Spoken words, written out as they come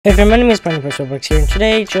Hey everyone, my name is BrownyPlaysRoblox here, and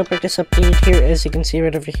today, Jailbreak is updated here. As you can see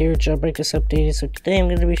right over here, Jailbreak is updated. So today I'm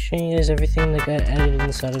going to be showing you guys everything that got added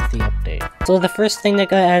inside of the update. So the first thing that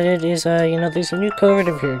got added is, there's a new code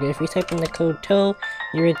over here. If you type in the code TOW,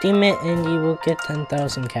 you redeem it, and you will get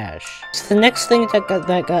 10,000 cash. So the next thing that got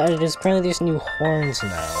added is apparently there's new horns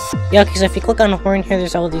now. Yeah, okay, so if you click on a horn here,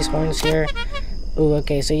 there's all these horns here. Ooh,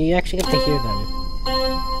 okay, so you actually get to hear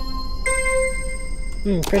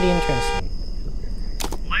them. Pretty interesting.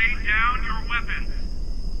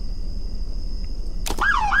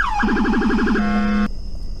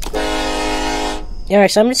 Alright,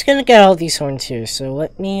 so I'm just gonna get all these horns here, so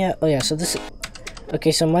let me, so this is,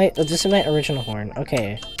 okay, so this is my original horn,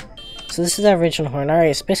 okay. So this is the original horn.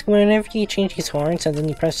 Alright, so basically whenever you change these horns and then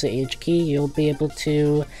you press the H key, you'll be able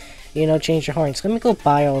to, change your horns. Let me go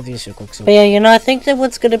buy all these real quick. But yeah, I think that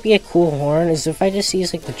what's gonna be a cool horn is if I just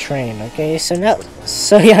use, like, the train, okay? So now,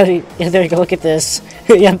 yeah, there you go, look at this.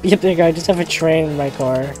 Yep, there you go, I just have a train in my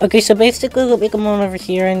car. Okay, so basically, let me come on over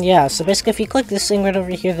here, and yeah, so basically if you click this thing right over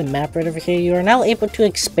here, the map right over here, you are now able to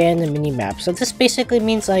expand the mini-map. So this basically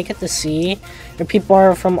means I get to see where people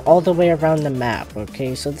are from all the way around the map,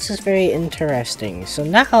 okay? So this is very interesting. So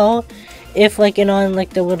now, if, like, on,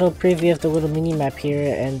 like, the little preview of the little mini-map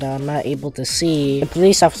here, and I'm not able to see the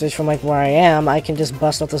police officers from, like, where I am, I can just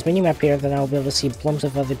bust out this mini-map here, then I'll be able to see clumps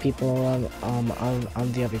of other people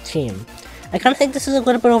on the other team. I kind of think this is a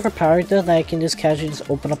little bit overpowered, though, that I can just casually just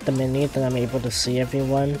open up the menu, then I'm able to see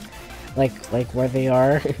everyone, like where they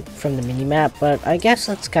are from the mini-map, but I guess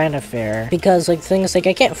that's kind of fair, because, like, things, like,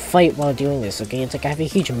 I can't fight while doing this, okay? It's like I have a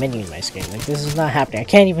huge menu in my screen, like, this is not happening. I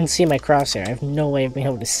can't even see my crosshair. I have no way of being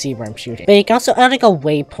able to see where I'm shooting. But you can also add, like, a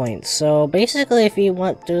waypoint, so basically, if you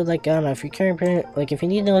want to, like, I don't know, if you're carrying, like, if you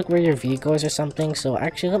need to look where your vehicle is or something, so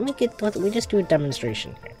actually, let me just do a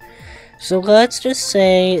demonstration here. So let's just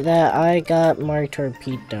say that I got my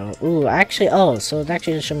torpedo. Ooh, actually, so it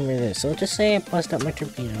actually just showed me this. So let's just say I bust out my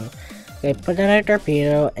torpedo. Okay, put in a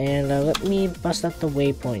torpedo, and let me bust out the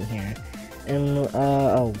waypoint here. And,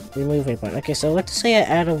 remove waypoint. Okay, so let's say I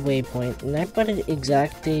add a waypoint, and I put it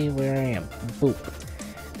exactly where I am. Boop.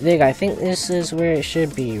 There you go, I think this is where it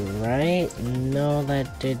should be, right? No,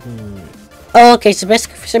 that didn't. Oh, okay, so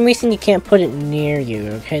basically for some reason you can't put it near you.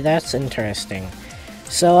 Okay, that's interesting.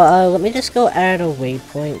 So, let me just go add a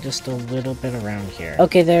waypoint just a little bit around here.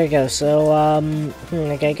 Okay, there we go. So,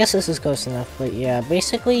 okay, I guess this is close enough, but yeah,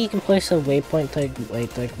 basically you can place a waypoint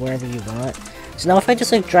like wherever you want. So now if I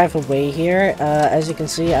just, like, drive away here, as you can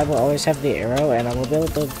see, I will always have the arrow, and I will be able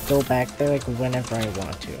to go back there, like, whenever I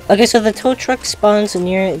want to. Okay, so the tow truck spawns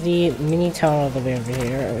near the mini town all the way over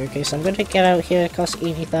here. Okay, so I'm gonna get out here. It costs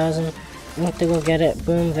 80,000. I'm going to go get it.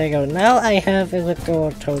 Boom, there you go. Now I have a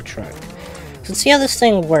little tow truck. So let's see how this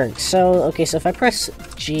thing works. So, okay, so if I press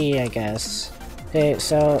G, I guess. Okay,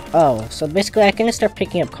 so, so basically I can just start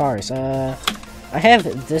picking up cars. I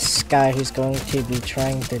have this guy who's going to be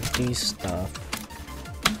trying to do stuff.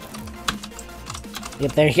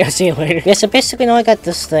 Yep, there you go, see you later. Yeah, so basically now I got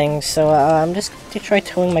this thing, so, I'm just going to try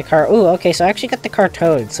towing my car. Ooh, okay, so I actually got the car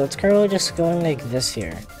towed, so it's currently just going like this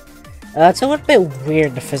here. It's a little bit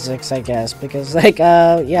weird, the physics, I guess, because, like,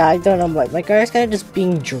 yeah, I don't know, my car's kind of just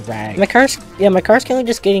being dragged. My car's kind of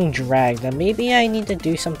just getting dragged. Maybe I need to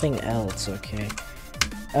do something else, okay.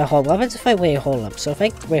 Hold up, what if I, wait, hold up. So if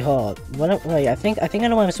I, wait, hold up. Wait, I think I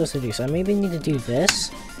know what I'm supposed to do, so I maybe need to do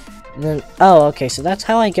this. And then, okay, so that's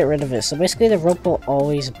how I get rid of it. So basically the rope will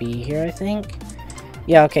always be here, I think.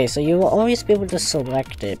 Yeah, okay, so you will always be able to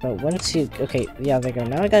select it, but once you, okay, yeah, there you go.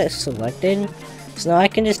 Now I got it selected. So now I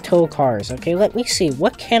can just tow cars. Okay, let me see.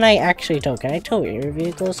 What can I actually tow? Can I tow air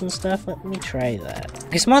vehicles and stuff? Let me try that.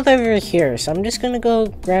 Because I'm over here, so I'm just gonna go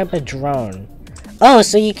grab a drone. Oh,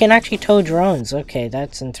 so you can actually tow drones. Okay,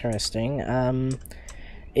 that's interesting.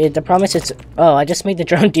 The promise is... Oh, I just made the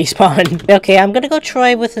drone despawn. Okay, I'm gonna go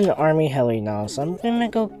try with an army heli now. So I'm gonna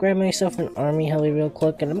go grab myself an army heli real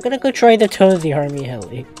quick, and I'm gonna go try to tow the army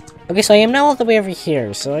heli. Okay, so I am now all the way over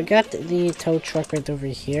here. So I got the tow truck right over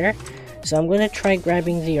here. So I'm gonna try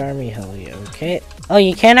grabbing the army heli, okay? Oh,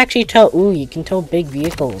 you can actually tow- ooh, you can tow big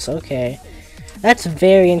vehicles, okay. That's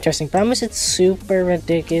very interesting. Promise it's super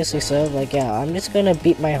ridiculously so. Like, yeah, I'm just gonna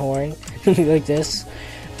beat my horn like this.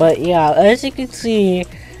 But yeah, as you can see,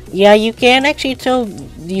 yeah, you can actually tow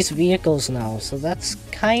these vehicles now. So that's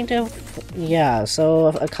kind of yeah, so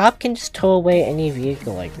a cop can just tow away any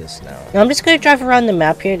vehicle like this now. Now I'm just gonna drive around the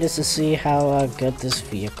map here just to see how good this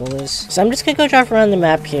vehicle is. So I'm just gonna go drive around the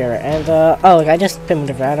map here, and oh, I just pinned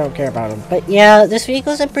it. I don't care about him. But yeah, this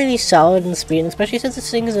vehicle is pretty solid in speed, especially since this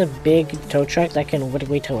thing is a big tow truck that can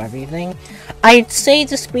literally tow everything. I'd say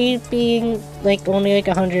the speed being like only like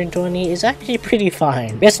 120 is actually pretty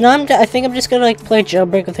fine. Yes, now I think I'm just gonna like play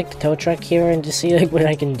jailbreak with like the tow truck here and just see like what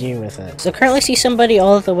I can do with it. So currently see somebody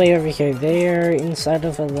all the way over here. They're inside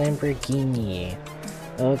of a Lamborghini.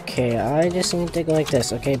 Okay, I just need to go like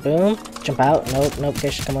this. Okay, boom. Jump out. Nope, nope.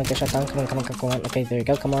 Come on, get shot down. Come on. Okay, there you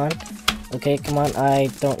go. Come on. Okay, come on. I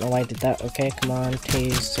don't know why I did that. Okay, come on.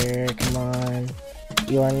 Taser. Come on.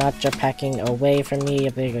 You are not jetpacking away from me.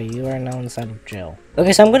 There you go. You are now inside of jail.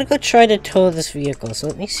 Okay, so I'm gonna go try to tow this vehicle. So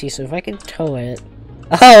let me see. So if I can tow it.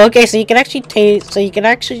 Oh, okay. So you can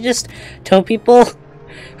actually just tow people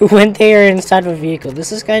when they are inside of a vehicle.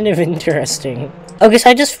 This is kind of interesting. Okay, so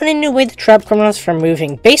I just found a new way to trap criminals from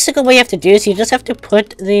moving. Basically, what you have to do is you just have to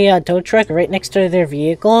put the tow truck right next to their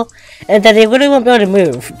vehicle, and then they literally won't be able to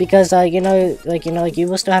move because, you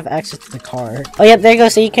will still have access to the car. Oh, yeah, there you go.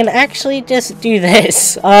 So you can actually just do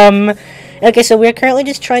this. Okay, so we're currently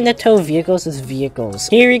just trying to tow vehicles as vehicles.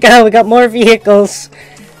 Here we go. We got more vehicles.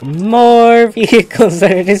 More vehicles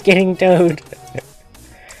that are just getting towed.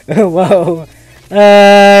 Whoa.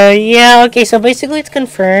 Yeah, okay, so basically it's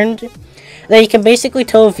confirmed that you can basically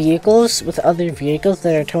tow vehicles with other vehicles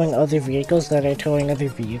that are towing other vehicles that are towing other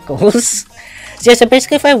vehicles. So yeah, so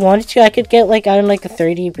basically if I wanted to, I could get like, I don't know, like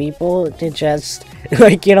 30 people to just,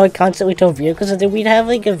 like, constantly tow vehicles, and then we'd have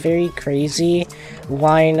like a very crazy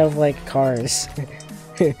line of like cars.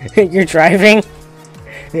 You're driving?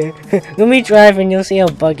 Let me drive and you'll see how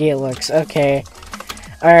buggy it looks. Okay.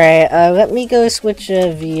 Alright, let me go switch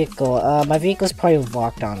a vehicle. My vehicle's probably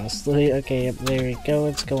locked, honestly. Okay, there we go.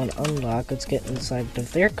 Let's go and unlock. Let's get inside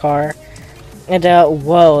of their car. And,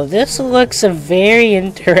 whoa, this looks very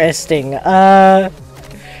interesting.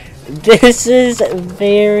 This is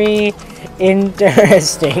very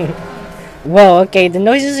interesting. Whoa, okay, the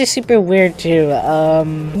noises are super weird, too.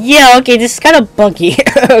 Yeah, okay, this is kind of buggy.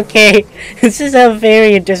 Okay, this is a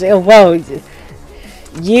very interesting. Oh, whoa.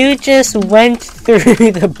 You just went through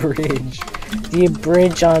the bridge. The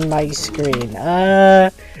bridge on my screen.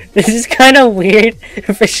 This is kind of weird.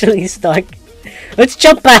 Officially stuck. Let's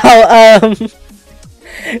jump out.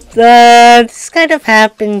 This kind of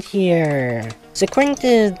happened here. So according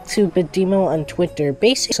to Bedemo on Twitter,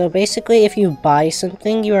 basically if you buy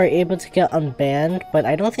something, you are able to get unbanned, but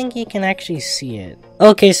I don't think you can actually see it.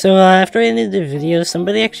 Okay, so after I ended the video,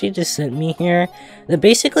 somebody actually just sent me here that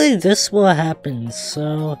basically this will happen.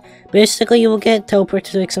 So basically you will get teleported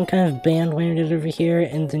to like some kind of band landed over here,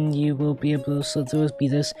 and then you will be able to, so there will be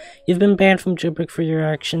this: you've been banned from jailbreak for your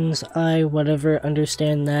actions. Whatever,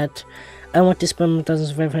 understand that. I want to spend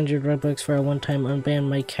 1,500 Robux for a one-time unban.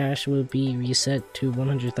 My cash will be reset to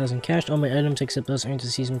 100,000 cash. All my items except those earned to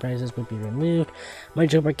season prizes will be removed. My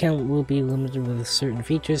jailbreak account will be limited with certain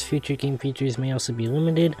features. Future game features may also be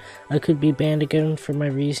limited. I could be banned again for my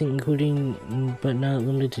reason, including but not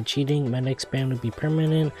limited to cheating. My next ban will be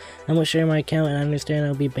permanent. I won't share my account, and I understand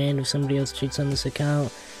I'll be banned if somebody else cheats on this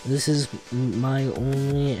account. This is my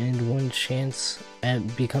only and one chance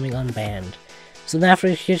at becoming unbanned. So then after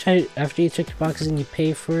you check the boxes and you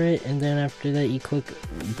pay for it, and then after that you click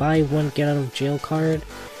buy one get out of jail card,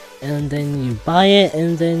 and then you buy it,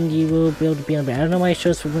 and then you will be able to be unbanned. I don't know why it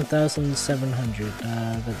shows for 1,700.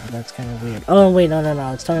 That's kind of weird. Oh wait,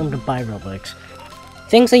 no, it's telling me to buy Roblox.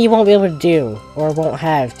 Things that you won't be able to do or won't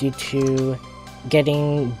have due to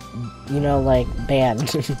getting, like,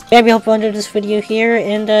 banned. Yeah, I hope you enjoyed this video here,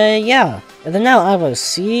 and yeah. And then now I will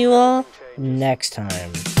see you all next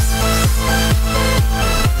time.